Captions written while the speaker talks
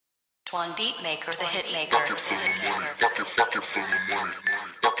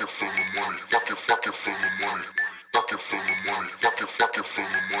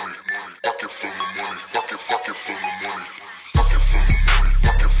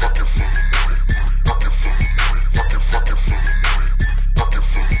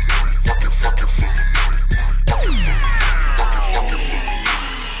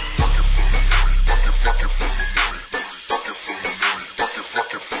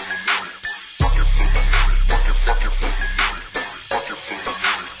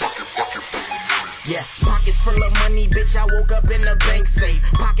Yeah, pockets full of money, bitch, I woke up in the bank safe.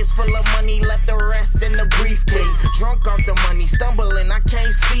 Pockets full of money, left the rest in the briefcase. Drunk off the money, stumbling, I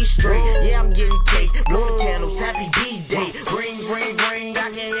can't see straight. Yeah, I'm getting cake, blow the candles, happy B-day. Ring, ring, ring,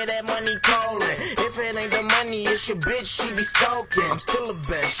 I can hear that money calling. If it ain't the money, it's your bitch, she be stalking. I'm still the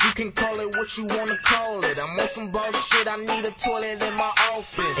best, you can call it what you wanna call it. I'm on some boss shit, I need a toilet in my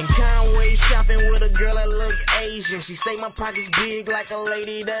office. And Conway shopping with a girl that look Asian. She say my pockets big like a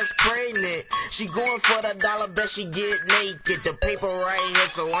lady that's pregnant. She going for the dollar, bet she get naked. The paper right here,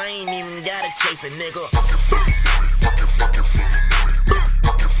 so I ain't even gotta chase a nigga.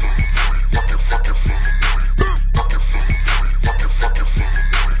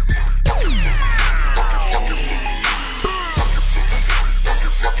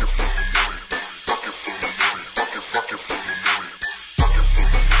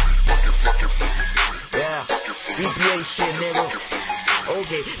 BPA shit, nigga.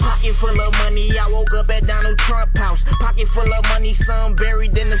 Okay, pocket full of money, I woke up at Donald Trump house. Pocket full of money, some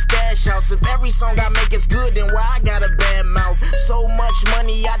buried in the stash house. If every song I make is good, then why I got a bad mouth? So much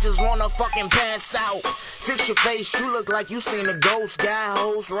money, I just wanna fucking pass out. Fix your face, you look like you seen a ghost. Guy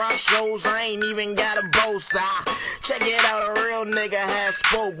hosts, rock shows, I ain't even got a boast. Check it out, a real nigga has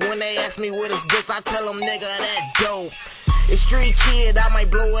spoke. When they ask me what is this, I tell them nigga that dope. It's Streetkid, I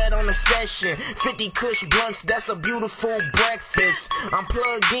might blow it on a session. 50 Kush blunts, that's a beautiful breakfast. I'm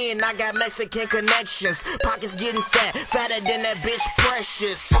plugged in, I got Mexican connections. Pockets getting fat, fatter than that bitch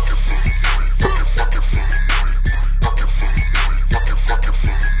Precious.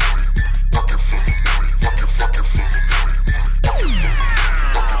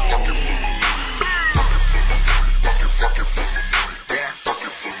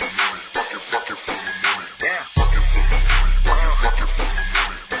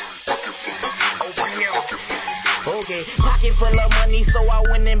 Okay, pocket full of money, so I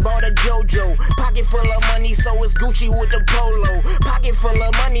went and bought a JoJo. Pocket full of money, so it's Gucci with the polo. Pocket full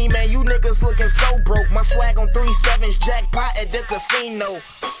of money, man, you niggas looking so broke. My swag on 3/7s, jackpot at the casino.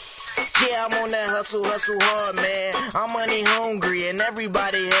 Yeah, I'm on that hustle hard, man. I'm money hungry and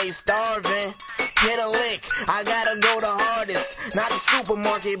everybody ain't starving. Hit a lick, I gotta go the hardest. Not the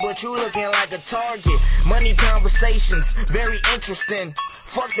supermarket, but you looking like a Target. Money conversations, very interesting.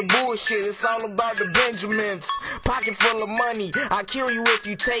 Fuck the bullshit, it's all about the Benjamins. Pocket full of money, I kill you if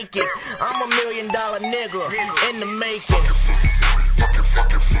you take it. I'm $1 million nigga in the making.